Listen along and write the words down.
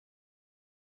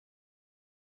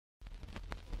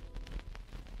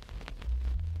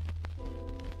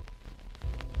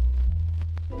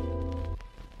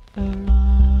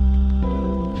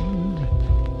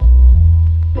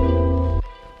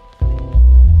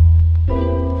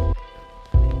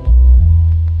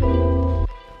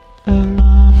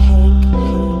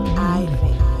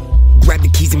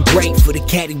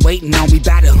caddy waiting on me.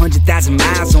 About 100,000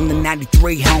 miles on the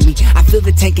 93, homie. I fill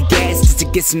the tank of gas just to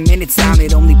get some minutes on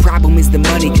it. Only problem is the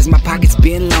money, cause my pocket's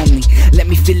been lonely. Let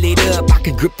me fill it up, I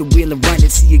could grip the wheel and run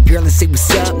it. See a girl and say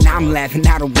what's up, now I'm laughing,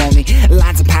 I don't want it.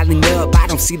 Lines are piling up, I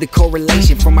don't see the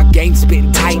correlation from my game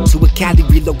spitting tight to a Cali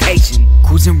relocation.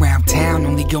 Cruising around town,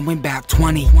 only going about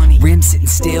 20. Rims sitting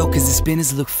still, cause the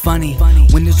spinners look funny.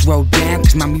 Windows roll down,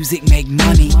 cause my music make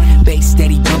money. Bass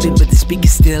steady bumping, but the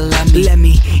speakers still love me. Let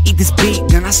me eat this beat,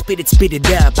 then I spit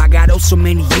it up. I got oh so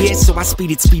many years, so I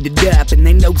speed it up. And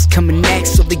they know what's coming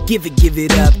next, so they give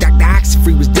it up. Dr.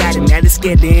 Oxenfree was doubting, now they're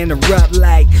scared to interrupt.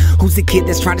 Like, who's the kid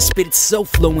that's trying to spit it so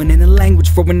fluent in a language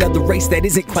for another race that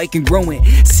isn't quite congruent?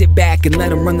 Sit back and let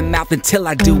them run the mouth until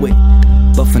I do it.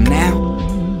 But for now,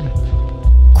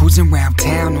 cruising around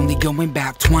town, only going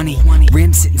about 20.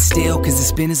 Rims sitting still, cause the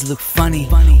spinners look funny.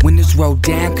 Windows roll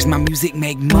down, cause my music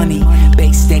make money.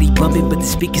 Bass steady bumping, but the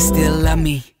speakers still love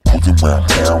me. Cruising around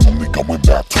town, only going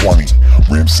about 20.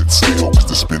 Rims sit still, cause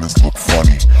the spinners look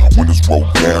funny. Windows roll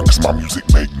down, cause my music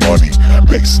make money.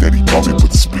 Bass steady bumping,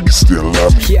 but the speakers still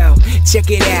love me. Yo, check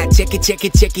it out, check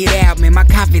it out. Man, my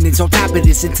confidence on top of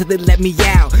this until they let me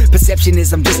out. Perception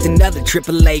is I'm just another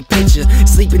AAA pitcher,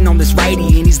 sleeping on this righty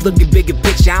and he's looking bigger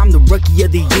picture. I'm the rookie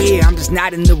of the year, I'm just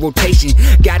not in the rotation.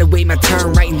 Gotta wait my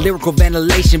turn, writing lyrical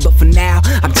ventilation. But for now,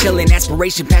 I'm chilling,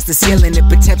 aspiration past the ceiling and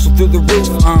potential through the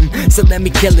roof. So let me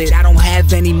kill it. I don't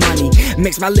have any money,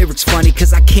 makes my lyrics funny,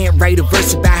 cause I can't write a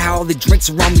verse about how all the drinks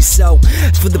are on me. So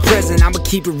for the present, I'ma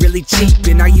keep it really cheap,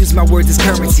 and I use my words as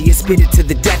currency and spit it to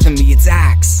the death of me. It's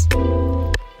Ox,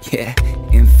 yeah,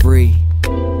 and free.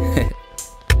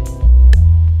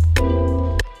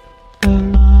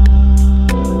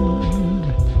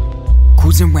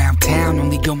 Cruising around town,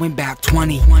 only going about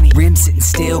 20. Rims sitting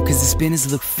still, cause the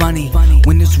spinners look funny.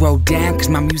 Windows roll down, cause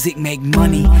my music make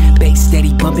money. Bass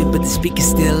steady bumping, but the speakers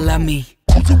still love me.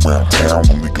 Cruising around town,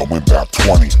 only going about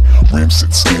 20. Rims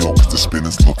sit still, cause the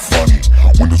spinners look funny.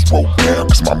 Windows roll down,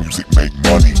 cause my music make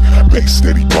money. Bass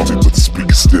steady bumping, but the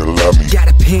speakers still love me. Got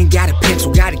a pen, got a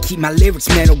pencil, gotta keep my lyrics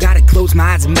mental. Gotta close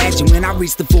my eyes, imagine when I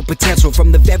reach the full potential.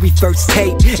 From the very first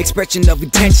tape, expression of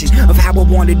intention, of how I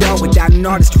want it all without an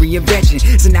artist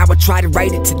reinvention. So now I try to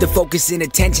write it to the focus and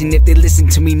attention. If they listen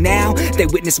to me now, they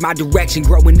witness my direction.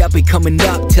 Growing up and coming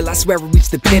up, till I swear I reach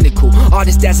the pinnacle.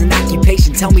 Artist as an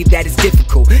occupation, tell me that it's difficult.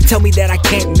 Tell me that I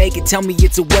can't make it, tell me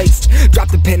it's a waste. Drop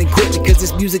the pen and quit it, cause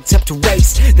this music's tough to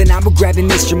race. Then I'ma grab an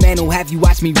instrumental, have you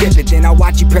watch me rip it. Then I'll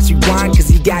watch you press rewind,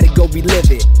 cause you gotta go relive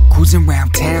it. Cruising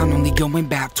around town, only going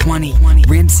about 20.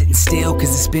 Rims sitting still, cause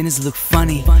the spinners look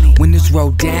funny. Windows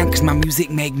roll down, cause my music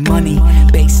make money.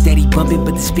 Bass steady bumping,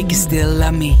 but the speakers still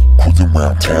love me. Cruising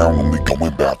around town, only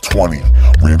going about 20.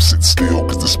 Rims sit still,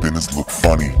 cause the spinners look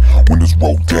funny. Windows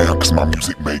roll down, cause my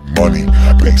music make money.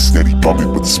 Bass steady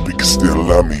bumping, but the speakers still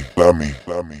love me. Love me,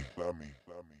 love me.